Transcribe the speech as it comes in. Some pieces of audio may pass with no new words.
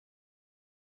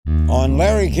On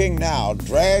Larry King Now,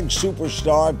 drag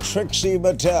superstar Trixie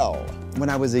Mattel. When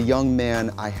I was a young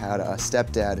man, I had a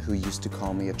stepdad who used to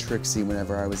call me a Trixie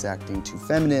whenever I was acting too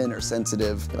feminine or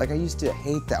sensitive. Like, I used to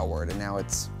hate that word, and now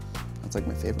it's like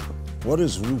my favorite word. What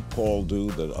does RuPaul do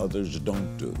that others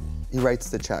don't do? He writes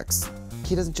the checks.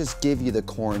 He doesn't just give you the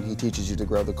corn, he teaches you to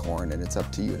grow the corn, and it's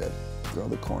up to you to grow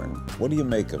the corn. What do you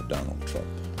make of Donald Trump?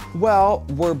 Well,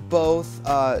 we're both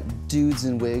dudes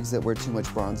in wigs that wear too much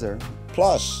bronzer.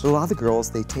 Plus, A lot of the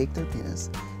girls, they take their penis,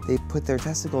 they put their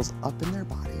testicles up in their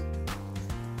body.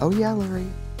 Oh yeah, Larry.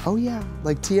 Oh yeah,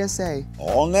 like TSA.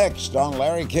 all next on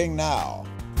Larry King Now.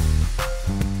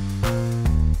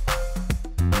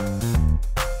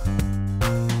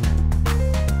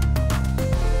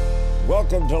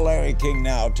 Welcome to Larry King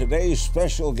Now. Today's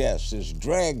special guest is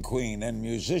drag queen and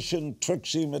musician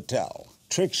Trixie Mattel.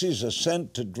 Trixie's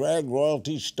ascent to drag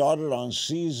royalty started on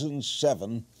season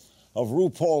 7 of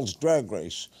RuPaul's Drag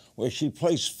Race, where she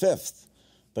placed 5th,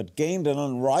 but gained an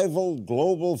unrivaled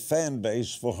global fan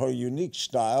base for her unique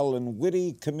style and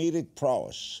witty comedic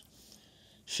prowess.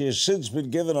 She has since been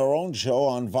given her own show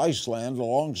on Viceland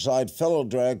alongside fellow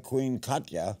drag queen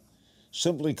Katya,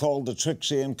 simply called The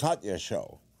Trixie and Katya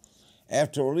Show.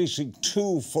 After releasing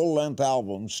 2 full-length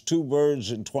albums, 2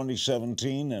 Birds in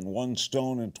 2017 and 1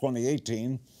 Stone in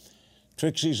 2018,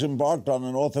 Trixie's embarked on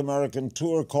a North American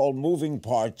tour called Moving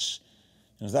Parts.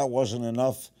 If that wasn't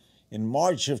enough, in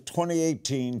March of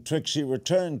 2018, Trixie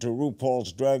returned to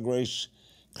RuPaul's Drag Race,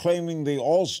 claiming the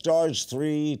All-Stars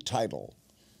 3 title.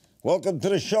 Welcome to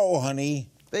the show,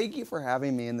 honey. Thank you for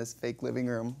having me in this fake living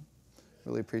room.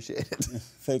 Really appreciate it.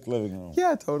 Fake living room.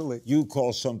 Yeah, totally. You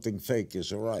call something fake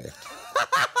is a riot.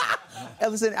 Hey,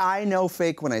 listen, I know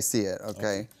fake when I see it,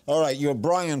 okay? All right, you're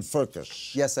Brian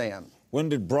Firkus. Yes, I am. When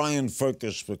did Brian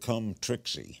Firkus become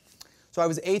Trixie? So I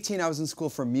was 18, I was in school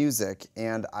for music,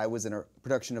 and I was in a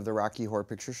production of the Rocky Horror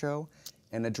Picture Show,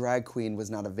 and a drag queen was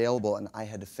not available, and I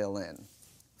had to fill in.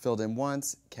 Filled in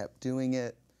once, kept doing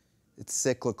it. It's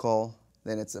cyclical.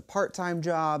 Then it's a part-time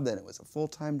job, then it was a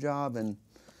full-time job, and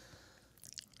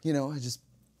you know,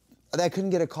 I couldn't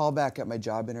get a call back at my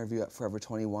job interview at Forever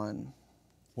 21.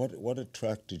 What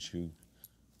attracted you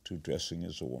to dressing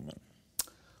as a woman?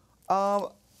 I'm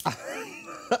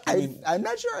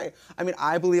not sure.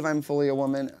 I believe I'm fully a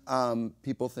woman.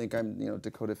 People think I'm,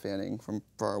 Dakota Fanning from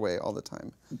far away all the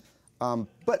time.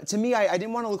 But to me, I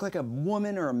didn't want to look like a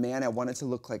woman or a man. I wanted to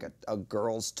look like a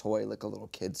girl's toy, like a little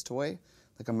kid's toy,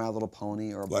 like a My Little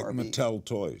Pony or a Barbie. Like Mattel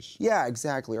toys. Yeah,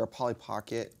 exactly, or a Polly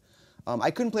Pocket.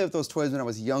 I couldn't play with those toys when I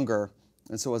was younger,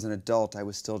 and so as an adult, I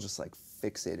was still just like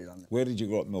fixated on them. Where did you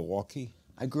grow up, Milwaukee?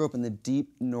 I grew up in the deep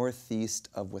northeast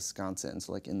of Wisconsin,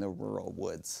 so like in the rural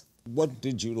woods. What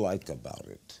did you like about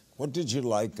it? What did you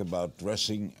like about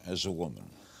dressing as a woman?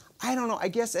 I don't know, I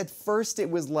guess at first it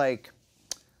was like,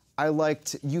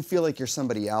 you feel like you're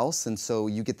somebody else, and so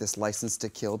you get this license to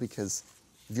kill because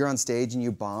if you're on stage and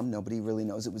you bomb, nobody really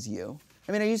knows it was you.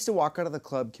 I mean, I used to walk out of the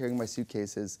club carrying my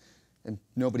suitcases, and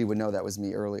nobody would know that was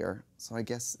me earlier. So I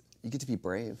guess you get to be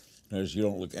brave. As you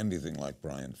don't look anything like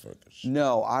Brian Firkus.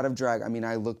 No, out of drag,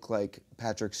 I look like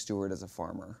Patrick Stewart as a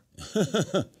farmer.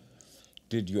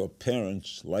 Did your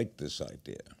parents like this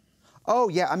idea? Oh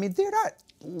yeah,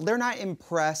 they're not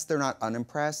impressed, they're not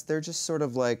unimpressed. They're just sort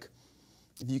of like,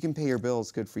 if you can pay your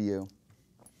bills, good for you.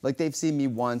 Like they've seen me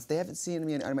once, they haven't seen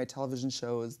me in any of my television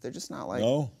shows. They're just not like.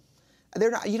 No?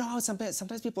 They're not, you know how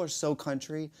sometimes people are so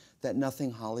country that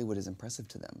nothing Hollywood is impressive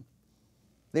to them.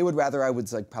 They would rather I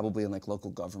was probably in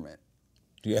local government.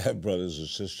 Do you have brothers or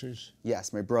sisters?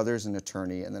 Yes, my brother's an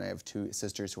attorney, and then I have 2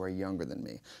 sisters who are younger than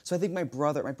me. So I think my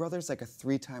brother's like a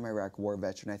 3-time Iraq war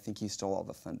veteran. I think he stole all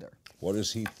the thunder. What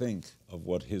does he think of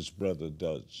what his brother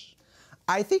does?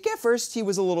 I think at first he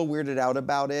was a little weirded out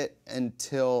about it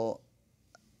until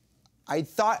I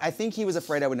think he was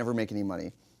afraid I would never make any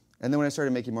money. And then when I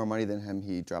started making more money than him,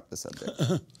 he dropped the subject.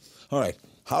 All right.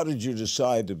 How did you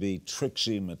decide to be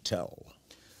Trixie Mattel?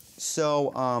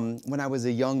 So when I was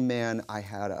a young man, I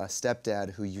had a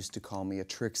stepdad who used to call me a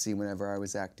Trixie whenever I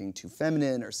was acting too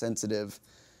feminine or sensitive.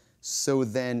 So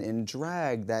then in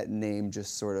drag, that name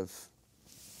just sort of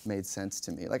made sense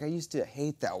to me. Like I used to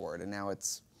hate that word, and now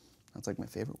it's like my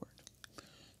favorite word.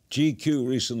 GQ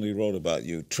recently wrote about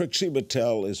you. Trixie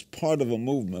Mattel is part of a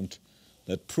movement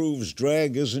that proves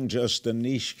drag isn't just a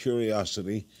niche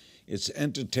curiosity, it's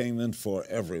entertainment for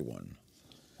everyone.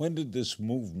 When did this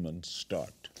movement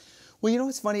start? Well, you know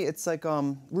what's funny? It's like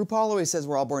RuPaul always says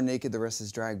we're all born naked, the rest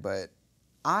is drag, but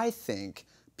I think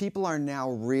people are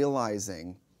now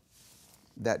realizing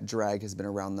that drag has been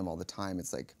around them all the time.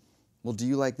 It's like well, do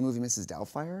you like the movie Mrs.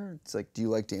 Doubtfire? It's like, do you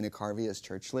like Dana Carvey as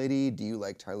Church Lady? Do you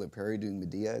like Tyler Perry doing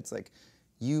Medea? It's like,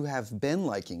 you have been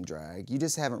liking drag. You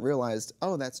just haven't realized,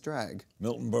 oh, that's drag.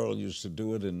 Milton Berle used to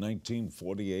do it in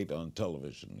 1948 on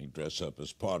television. He'd dress up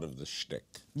as part of the shtick.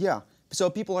 Yeah.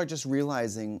 So people are just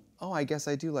realizing, oh, I guess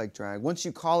I do like drag. Once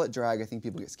you call it drag, I think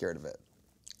people get scared of it.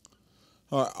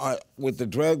 With the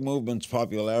drag movement's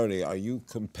popularity, are you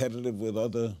competitive with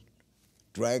other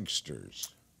dragsters?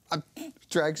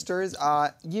 Dragsters?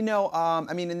 I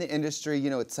mean, in the industry,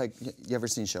 it's like, you ever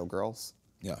seen Showgirls?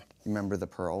 Yeah. Remember the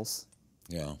pearls?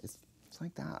 Yeah. It's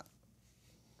like that.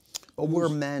 But we're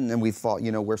men and we fall,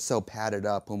 we're so padded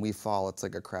up. When we fall, it's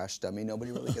like a crash dummy.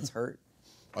 Nobody really gets hurt.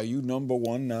 Are you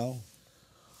 #1 now?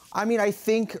 I mean, I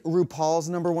think RuPaul's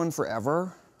 #1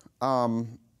 forever.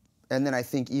 And then I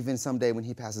think even someday when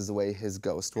he passes away, his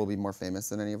ghost will be more famous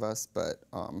than any of us. But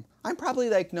I'm probably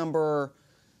like number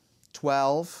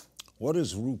 12. What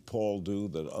does RuPaul do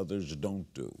that others don't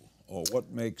do? Or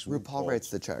what makes RuPaul writes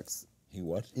the checks. He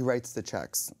what? He writes the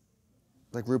checks.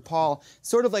 Like RuPaul,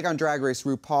 sort of like on Drag Race,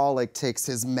 RuPaul like takes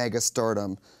his mega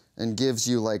stardom and gives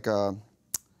you like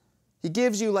he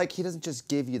doesn't just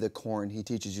give you the corn, he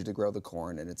teaches you to grow the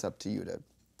corn, and it's up to you to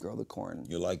grow the corn.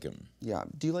 You like him? Yeah.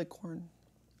 Do you like corn?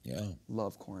 Yeah.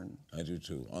 Love corn. I do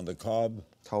too. On the cob?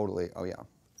 Totally. Oh yeah.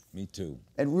 Me too.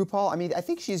 And RuPaul, I mean, I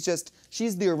think she's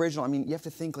the original. I mean, you have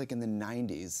to think like in the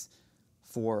 90s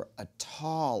for a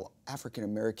tall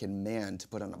African-American man to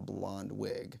put on a blonde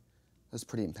wig. That was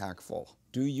pretty impactful.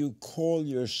 Do you call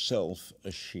yourself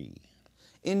a she?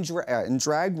 In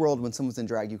drag world, when someone's in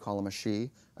drag, you call them a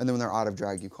she, and then when they're out of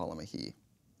drag, you call them a he.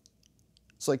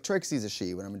 So like Trixie's a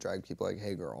she. When I'm in drag, people are like,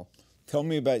 hey girl. Tell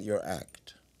me about your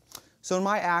act. So in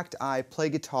my act, I play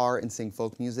guitar and sing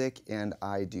folk music, and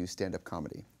I do stand-up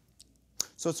comedy.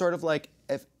 So it's sort of like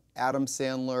if Adam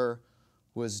Sandler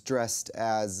was dressed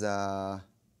as a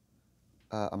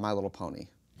My Little Pony.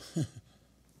 You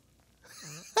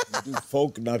do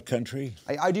folk, not country?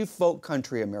 I do folk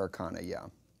country Americana, yeah.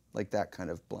 Like that kind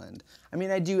of blend. I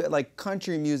mean, I do like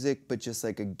country music, but just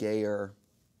like a gayer,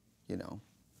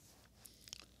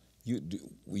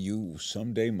 You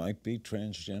someday might be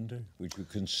transgender? Would you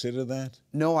consider that?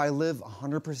 No, I live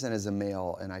 100% as a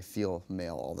male, and I feel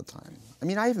male all the time. I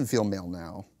mean, I even feel male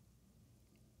now.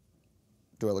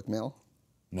 Do I look male?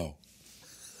 No.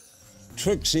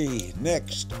 Trixie,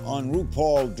 next on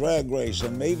RuPaul Drag Race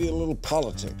and maybe a little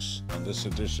politics on this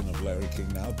edition of Larry King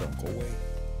Now. Don't go away.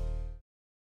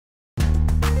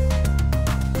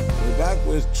 We're back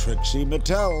with Trixie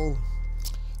Mattel.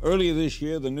 Earlier this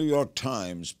year, the New York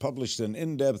Times published an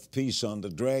in-depth piece on the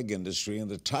drag industry, and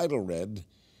the title read,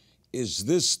 "Is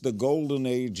this the golden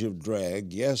age of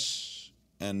drag? Yes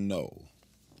and no."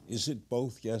 Is it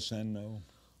both yes and no?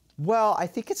 Well, I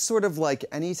think it's sort of like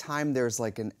anytime there's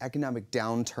like an economic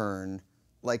downturn,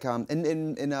 like when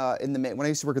I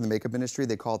used to work in the makeup industry,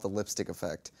 they call it the lipstick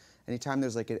effect. Anytime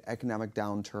there's like an economic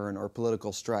downturn or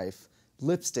political strife,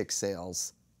 lipstick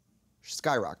sales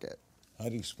skyrocket. How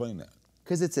do you explain that?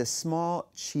 Because it's a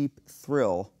small, cheap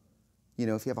thrill.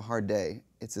 If you have a hard day,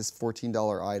 it's this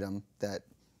 $14 item that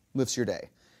lifts your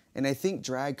day. And I think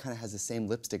drag kind of has the same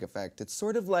lipstick effect. It's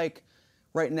sort of like,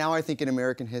 right now I think in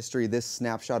American history, this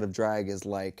snapshot of drag is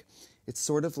like, it's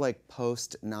sort of like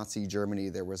post-Nazi Germany,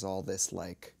 there was all this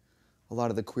like, a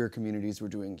lot of the queer communities were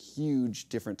doing huge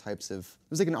different types of, it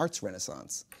was like an arts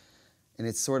renaissance. And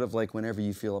it's sort of like whenever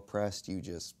you feel oppressed, you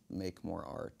just make more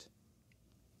art.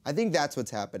 I think that's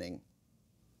what's happening.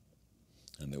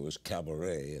 And there was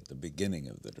cabaret at the beginning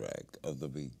of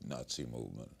the Nazi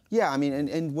movement. Yeah, I mean,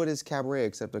 and what is cabaret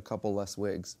except a couple less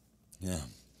wigs? Yeah.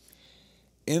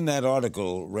 In that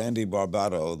article, Randy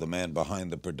Barbato, the man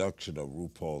behind the production of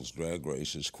RuPaul's Drag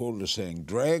Race, is quoted as saying,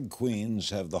 "Drag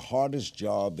queens have the hardest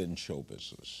job in show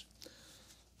business."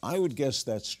 I would guess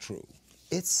that's true.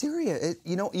 It's serious.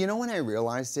 You know when I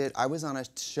realized it? I was on a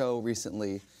show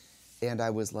recently, and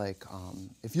I was like,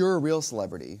 if you're a real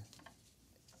celebrity,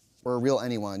 or a real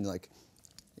anyone, like,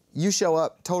 you show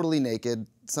up totally naked,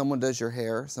 someone does your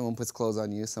hair, someone puts clothes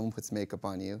on you, someone puts makeup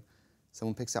on you,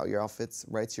 someone picks out your outfits,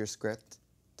 writes your script,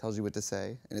 tells you what to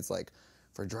say, and it's like,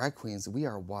 for drag queens, we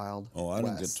are wild Oh, I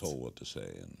don't get west. told what to say.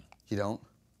 And You don't?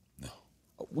 no.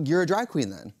 Well, you're a drag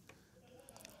queen then.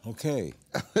 Okay.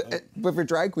 But for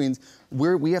drag queens,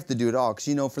 we have to do it all,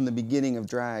 because from the beginning of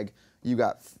drag, you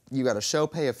got a show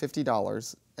pay of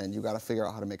 $50, and you got to figure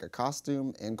out how to make a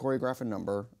costume and choreograph a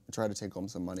number and try to take home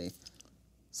some money.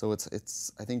 So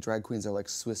I think drag queens are like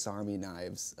Swiss Army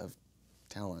knives of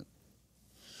talent.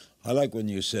 I like when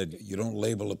you said you don't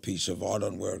label a piece of art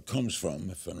on where it comes from.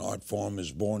 If an art form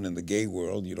is born in the gay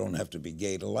world, you don't have to be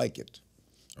gay to like it,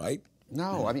 right?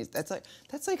 No, I mean, that's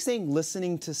like saying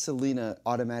listening to Selena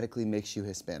automatically makes you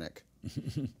Hispanic.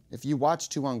 If you watch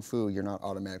Tu Wong Fu, you're not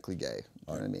automatically gay.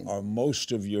 You know what I mean? Are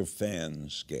most of your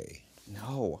fans gay?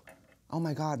 No. Oh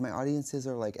my God, my audiences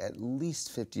are like at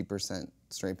least 50%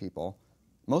 straight people.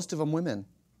 Most of them women.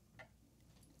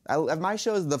 At my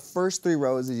shows, the first 3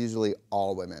 rows is usually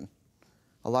all women.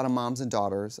 A lot of moms and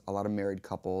daughters, a lot of married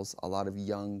couples, a lot of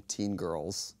young teen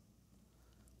girls.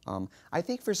 I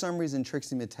think for some reason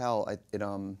Trixie Mattel,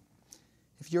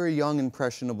 if you're a young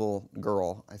impressionable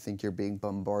girl, I think you're being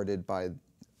bombarded by,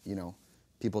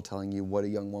 people telling you what a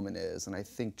young woman is, and I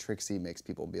think Trixie makes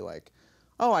people be like,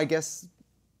 oh, I guess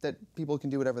that people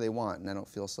can do whatever they want, and I don't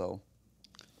feel so.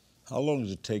 How long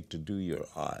does it take to do your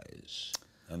eyes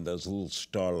and those little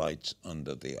starlights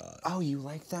under the eye? Oh, you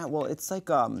like that? Well, it's like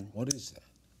What is that?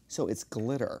 So it's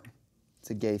glitter.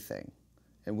 It's a gay thing,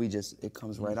 and it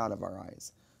comes right out of our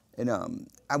eyes. And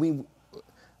I mean,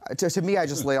 to me, I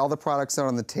just lay all the products out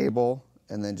on the table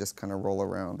and then just kind of roll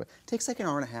around. But it takes like an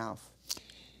hour and a half.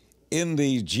 In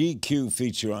the GQ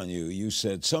feature on you, you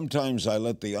said, sometimes I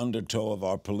let the undertow of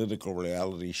our political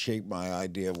reality shape my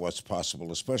idea of what's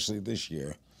possible, especially this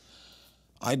year.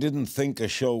 I didn't think a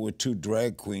show with 2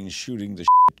 drag queens shooting the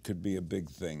shit could be a big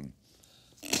thing.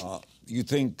 You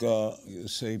think,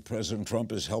 say, President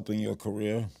Trump is helping your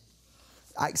career?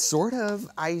 I sort of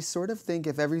think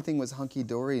if everything was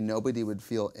hunky-dory, nobody would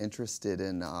feel interested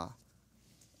in,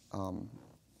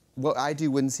 what I do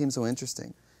wouldn't seem so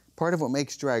interesting. Part of what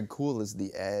makes drag cool is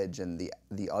the edge and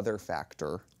the other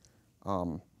factor.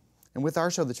 And with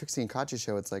our show, the Trixie and Katya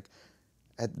Show, it's like,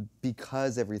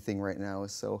 because everything right now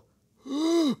is so,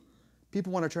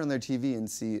 people want to turn on their TV and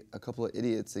see a couple of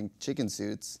idiots in chicken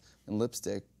suits and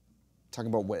lipstick talking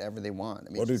about whatever they want.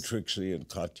 I mean, what do Trixie and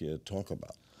Katya talk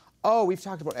about? Oh, we've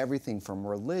talked about everything from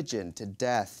religion to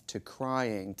death to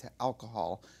crying to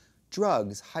alcohol,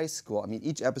 drugs, high school. I mean,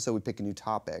 each episode we pick a new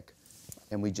topic,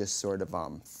 and we just sort of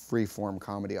free-form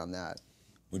comedy on that.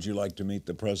 Would you like to meet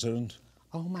the president?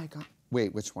 Oh my God.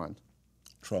 Wait, which one?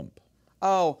 Trump.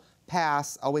 Oh,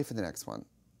 pass. I'll wait for the next one.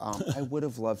 I would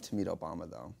have loved to meet Obama,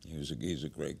 though. He's a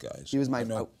great guy. He was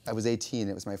I was 18.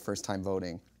 It was my first time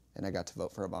voting, and I got to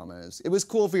vote for Obama. It was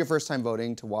cool for your first time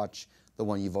voting to watch the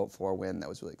one you vote for win. That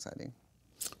was really exciting.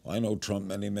 Well, I know Trump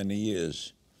many, many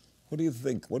years. What do you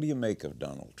think? What do you make of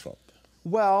Donald Trump?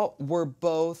 Well, we're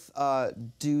both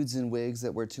dudes in wigs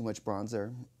that wear too much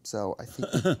bronzer, so I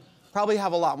think we probably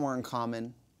have a lot more in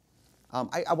common.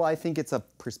 I think it's a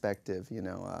perspective,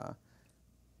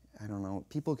 I don't know.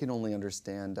 People can only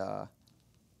understand,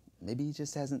 maybe he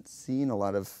just hasn't seen a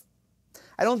lot of,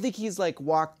 I don't think he's like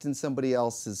walked in somebody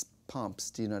else's pumps,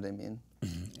 do you know what I mean?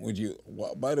 Would you,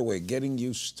 by the way, getting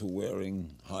used to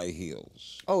wearing high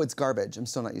heels? Oh, it's garbage. I'm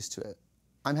still not used to it.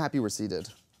 I'm happy we're seated.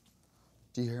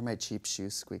 Do you hear my cheap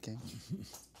shoes squeaking?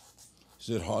 Is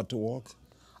it hard to walk?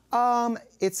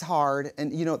 It's hard,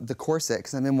 and the corset,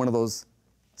 because I'm in one of those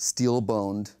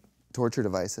steel-boned torture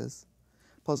devices,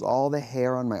 plus all the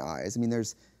hair on my eyes. I mean,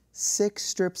 there's 6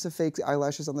 strips of fake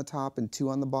eyelashes on the top and 2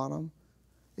 on the bottom.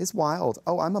 It's wild.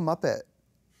 Oh, I'm a Muppet.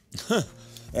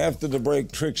 After the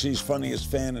break, Trixie's funniest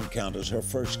fan encounters her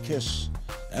first kiss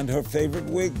and her favorite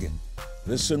wig.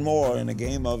 This and more in a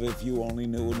game of If You Only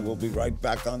Knew, and we'll be right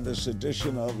back on this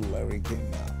edition of Larry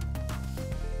King Now.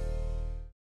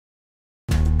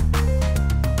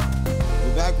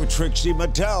 We're back with Trixie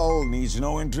Mattel, needs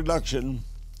no introduction.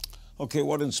 Okay,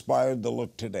 what inspired the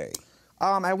look today?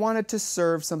 I wanted to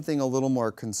serve something a little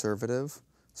more conservative,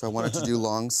 so I wanted to do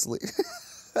long sleeve.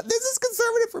 This is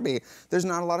conservative for me. There's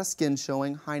not a lot of skin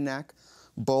showing, high neck,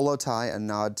 bolo tie, a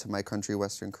nod to my country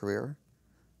western career.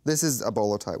 This is a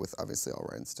bolo tie with obviously all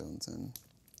rhinestones, and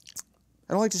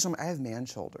I don't like to show I have man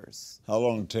shoulders. How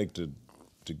long did it take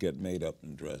to get made up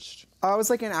and dressed? It was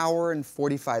like an hour and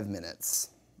 45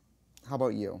 minutes. How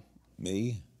about you?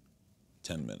 Me?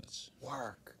 10 minutes.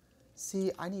 Work.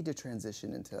 See, I need to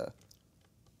transition into...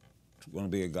 You want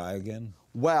to be a guy again?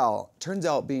 Well, turns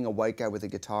out being a white guy with a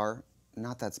guitar,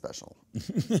 not that special.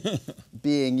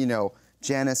 Being,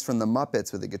 Janice from the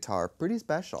Muppets with a guitar, pretty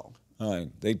special. All right.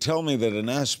 They tell me that an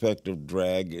aspect of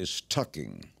drag is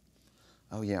tucking.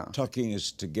 Oh, yeah. Tucking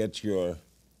is to get your...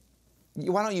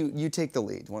 Why don't you take the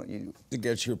lead? Why don't you... To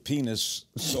get your penis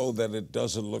so that it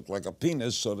doesn't look like a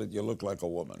penis, so that you look like a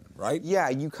woman, right? Yeah,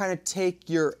 you kind of take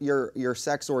your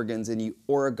sex organs and you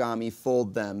origami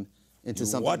fold them into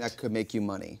something that could make you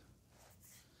money.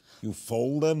 You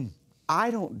fold them? I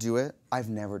don't do it. I've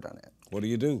never done it. What do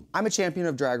you do? I'm a champion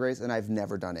of Drag Race, and I've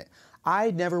never done it.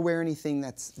 I never wear anything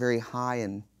that's very high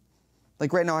and...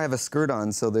 Like right now I have a skirt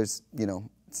on, so there's,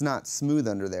 it's not smooth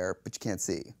under there, but you can't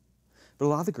see. But a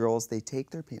lot of the girls, they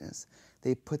take their penis,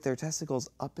 they put their testicles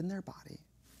up in their body.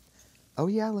 Oh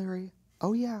yeah, Larry.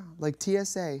 Oh yeah, like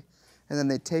TSA. And then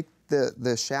they take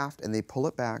the shaft and they pull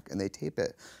it back and they tape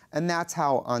it. And that's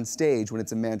how on stage, when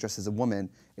it's a man dressed as a woman,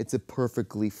 it's a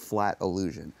perfectly flat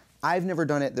illusion. I've never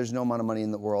done it. There's no amount of money in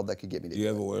the world that could get me to do it. Do you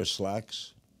ever wear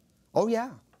slacks? Oh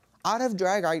yeah. Out of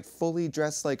drag, I fully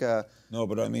dress like a... No,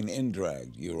 but I mean in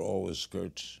drag. You're always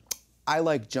skirts. I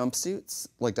like jumpsuits,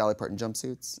 like Dolly Parton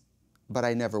jumpsuits, but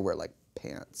I never wear like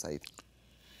pants.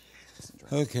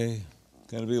 Okay.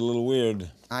 Gotta be a little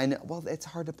weird. I know. Well, it's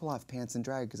hard to pull off pants in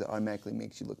drag because it automatically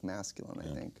makes you look masculine,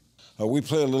 I think. We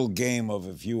play a little game of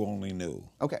If You Only Knew.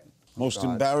 Okay. Most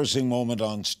embarrassing moment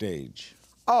on stage.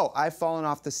 Oh, I've fallen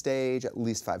off the stage at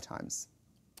least 5 times.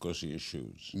 Because of your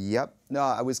shoes. Yep. No,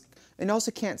 I was, and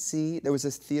also can't see. There was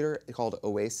this theater called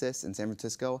Oasis in San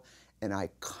Francisco, and I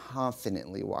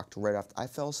confidently walked right off. I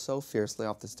fell so fiercely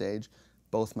off the stage,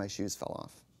 both my shoes fell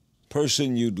off.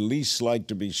 Person you'd least like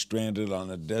to be stranded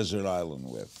on a desert island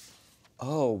with.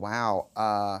 Oh,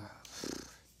 wow.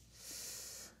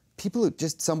 People who,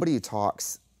 just somebody who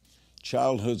talks.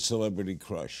 Childhood celebrity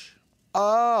crush.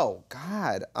 Oh,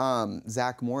 God.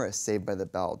 Zach Morris, Saved by the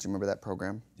Bell. Do you remember that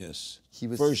program? Yes. He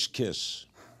was... First kiss.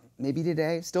 Maybe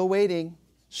today. Still waiting.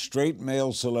 Straight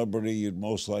male celebrity you'd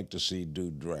most like to see do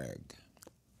drag.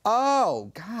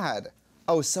 Oh, God.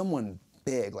 Oh, someone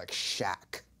big, like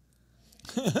Shaq.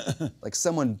 Like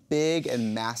someone big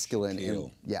and masculine.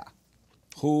 And, yeah.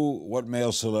 What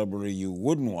male celebrity you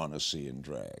wouldn't want to see in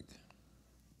drag?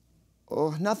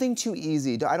 Oh, nothing too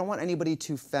easy. I don't want anybody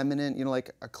too feminine, you know, like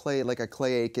a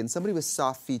Clay Aiken. Somebody with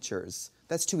soft features.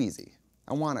 That's too easy.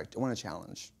 I want a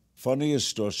challenge.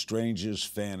 Funniest or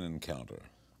strangest fan encounter?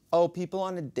 Oh, people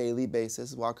on a daily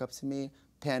basis walk up to me,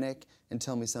 panic, and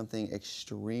tell me something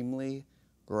extremely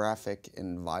graphic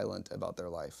and violent about their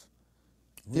life.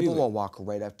 Really? People will walk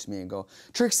right up to me and go,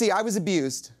 Trixie, I was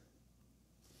abused.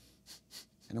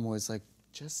 And I'm always like,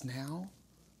 just now?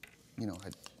 You know,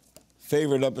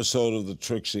 Favorite episode of the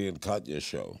Trixie and Katya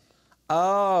Show?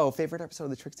 Oh, favorite episode of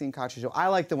the Trixie and Katya Show? I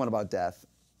like the one about death.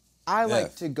 I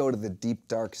like to go to the deep,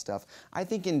 dark stuff. I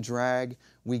think in drag,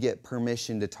 we get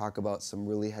permission to talk about some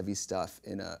really heavy stuff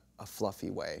in a fluffy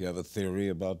way. You have a theory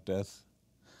about death?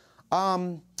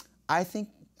 I think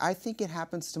it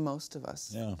happens to most of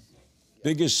us. Yeah.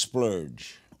 Biggest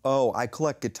splurge? Oh, I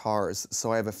collect guitars,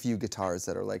 so I have a few guitars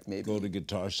that are like maybe... Go to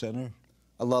Guitar Center?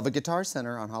 I love a Guitar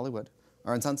Center on Hollywood,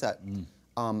 or on Sunset.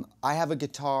 I have a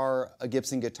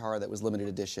Gibson guitar that was limited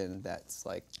edition that's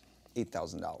like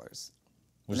 $8,000.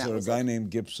 Was there a guy named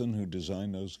Gibson who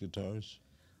designed those guitars?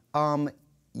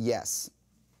 Yes.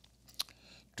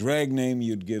 Drag name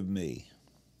you'd give me?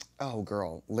 Oh,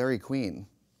 girl, Larry Queen.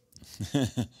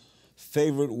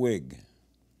 Favorite wig?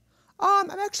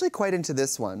 I'm actually quite into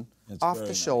this one. It's Off very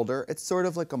the nice. shoulder. It's sort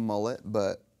of like a mullet,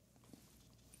 but...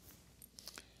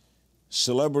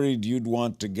 Celebrity you'd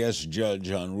want to guest judge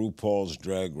on RuPaul's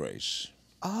Drag Race?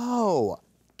 Oh,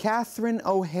 Catherine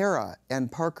O'Hara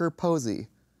and Parker Posey.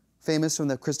 Famous from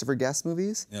the Christopher Guest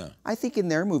movies. Yeah. I think in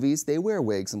their movies, they wear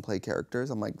wigs and play characters.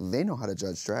 I'm like, they know how to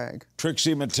judge drag.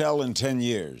 Trixie Mattel in 10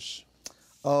 years?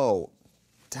 Oh,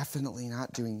 definitely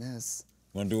not doing this.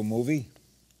 Want to do a movie?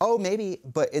 Oh, maybe,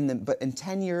 but in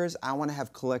 10 years, I want to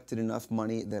have collected enough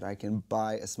money that I can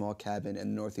buy a small cabin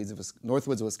in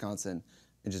Northwoods, Wisconsin,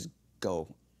 and just go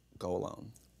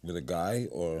alone. With a guy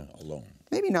or alone?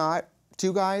 Maybe not.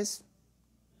 2 guys.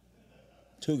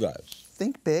 2 guys.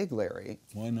 Think big, Larry.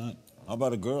 Why not? How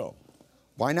about a girl?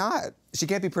 Why not? She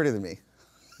can't be prettier than me.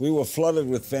 We were flooded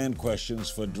with fan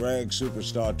questions for drag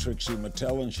superstar Trixie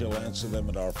Mattel, and she'll answer them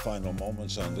at our final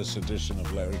moments on this edition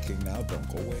of Larry King Now. Don't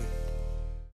go away.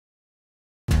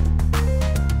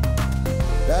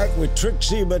 Back with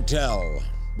Trixie Mattel.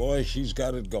 Boy, she's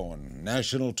got it going.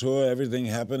 National tour, everything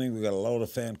happening. We got a load of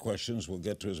fan questions. We'll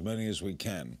get to as many as we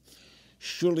can.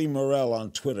 Shirley Morell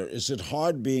on Twitter. Is it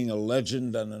hard being a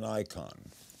legend and an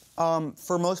icon?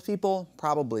 For most people,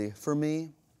 probably. For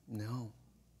me, no.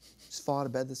 Just fall out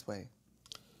of bed this way.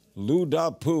 Lou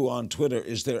Dapu on Twitter.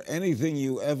 Is there anything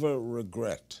you ever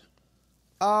regret?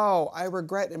 Oh, I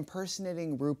regret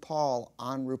impersonating RuPaul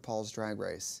on RuPaul's Drag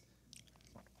Race.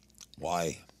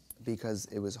 Why? Because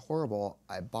it was horrible,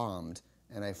 I bombed,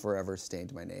 and I forever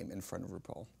stained my name in front of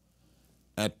RuPaul.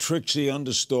 At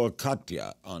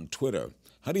Trixie_Katya on Twitter.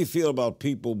 How do you feel about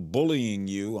people bullying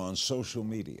you on social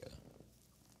media?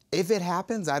 If it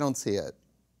happens, I don't see it.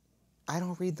 I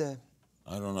don't read the...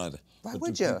 I don't either. Why but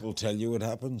would do you? people tell you it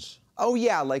happens? Oh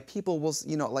yeah, like people will,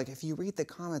 you know, like if you read the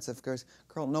comments of girls,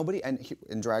 girl, nobody, and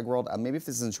in drag world, maybe if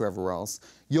this isn't true everywhere else,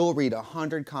 you'll read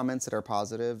 100 comments that are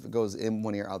positive, it goes in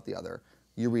one ear, out the other.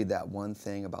 You read that one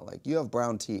thing about like, you have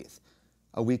brown teeth.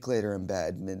 A week later in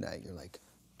bed, midnight, you're like,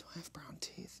 do I have brown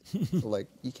teeth? So like,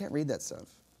 you can't read that stuff.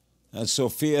 That's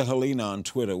Sophia Helena on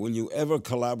Twitter. Will you ever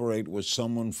collaborate with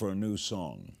someone for a new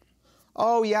song?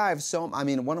 Oh yeah, I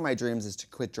mean, one of my dreams is to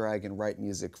quit drag and write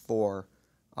music for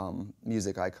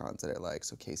music icons that I like.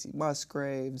 So Casey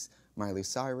Musgraves, Miley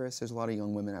Cyrus, there's a lot of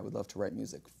young women I would love to write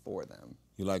music for them.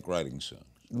 You like writing songs?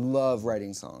 Love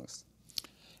writing songs.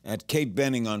 At Kate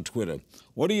Benning on Twitter,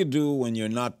 what do you do when you're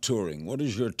not touring? What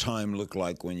does your time look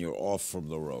like when you're off from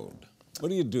the road? What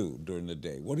do you do during the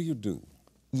day? What do you do?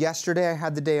 Yesterday I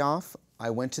had the day off. I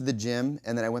went to the gym,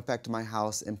 and then I went back to my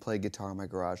house and played guitar in my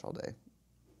garage all day.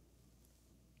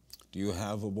 Do you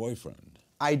have a boyfriend?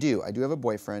 I do. I do have a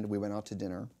boyfriend. We went out to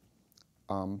dinner.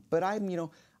 But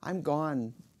I'm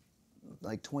gone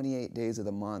like 28 days of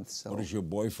the month. So. What does your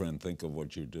boyfriend think of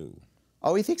what you do?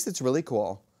 Oh, he thinks it's really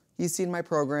cool. He's seen my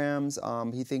programs.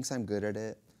 He thinks I'm good at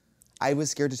it. I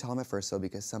was scared to tell him at first, though,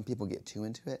 because some people get too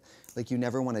into it. Like, you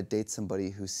never want to date somebody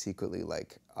who's secretly,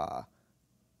 like,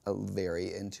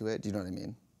 very into it. Do you know what I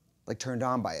mean? Like, turned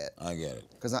on by it. I get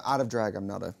it. Because out of drag, I'm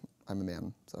a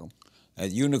man, so.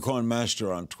 At Unicorn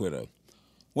Master on Twitter,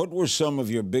 what were some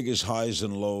of your biggest highs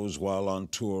and lows while on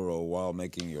tour or while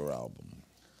making your album?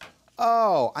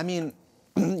 Oh, I mean,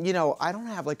 I don't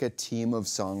have like a team of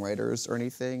songwriters or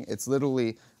anything. It's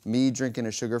literally me drinking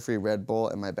a sugar-free Red Bull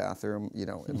in my bathroom,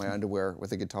 in my underwear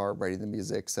with a guitar, writing the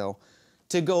music. So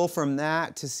to go from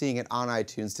that to seeing it on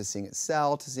iTunes, to seeing it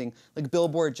sell, to seeing, like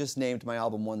Billboard just named my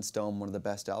album One Stone one of the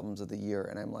best albums of the year.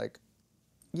 And I'm like,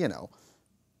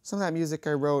 some of that music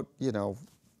I wrote, in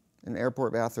an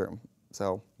airport bathroom.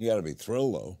 So. You gotta be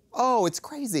thrilled though. Oh, it's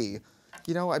crazy.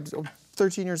 I'm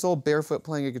 13 years old, barefoot,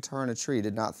 playing a guitar in a tree.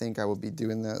 Did not think I would be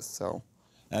doing this, so.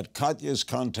 At Katya's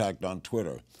Contact on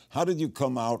Twitter, how did you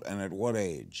come out and at what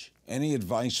age? Any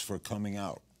advice for coming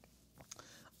out?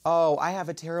 Oh, I have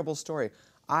a terrible story.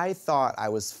 I thought I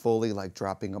was fully like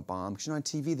dropping a bomb. Because on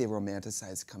TV, they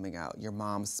romanticize coming out. Your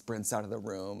mom sprints out of the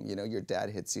room, your dad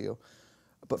hits you.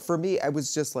 But for me, I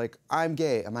was just like, I'm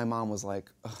gay. And my mom was like,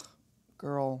 ugh,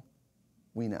 girl,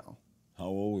 we know. How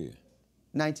old were you?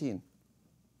 19. It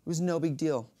was no big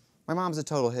deal. My mom's a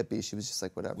total hippie. She was just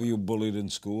like, whatever. Were you bullied in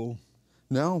school?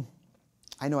 No.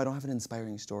 I know I don't have an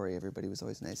inspiring story. Everybody was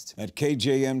always nice to me. At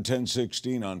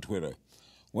KJM1016 on Twitter,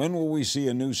 when will we see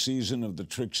a new season of the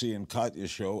Trixie and Katya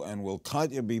Show, and will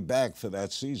Katya be back for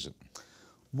that season?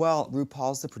 Well,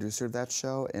 RuPaul's the producer of that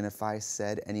show, and if I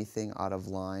said anything out of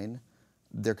line,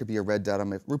 there could be a red dot on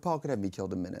my... RuPaul could have me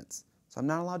killed in minutes. So I'm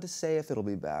not allowed to say if it'll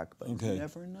be back, but you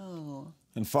never know.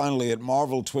 And finally, at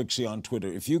Marvel Twixie on Twitter,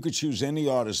 if you could choose any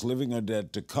artist, living or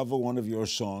dead, to cover one of your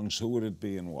songs, who would it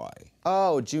be and why?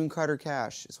 Oh, June Carter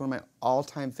Cash. It's one of my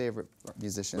all-time favorite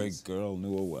musicians. Great girl,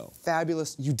 knew her well.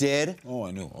 Fabulous. You did? Oh,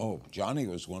 I knew. Oh, Johnny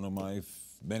was one of my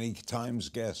many times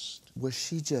guests. Was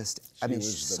she just... I mean,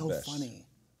 she's so funny.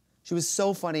 She was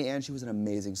so funny, and she was an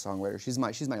amazing songwriter. She's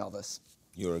my Elvis.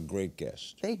 You're a great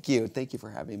guest. Thank you. Thank you for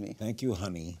having me. Thank you,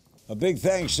 honey. A big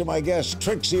thanks to my guest,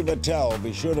 Trixie Mattel.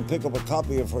 Be sure to pick up a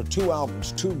copy of her 2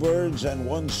 albums, 2 Birds and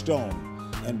 1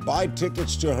 Stone, and buy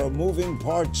tickets to her Moving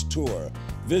Parts tour.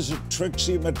 Visit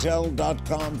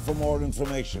TrixieMattel.com for more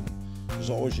information. As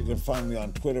always, you can find me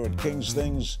on Twitter at King's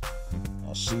Things.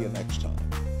 I'll see you next time.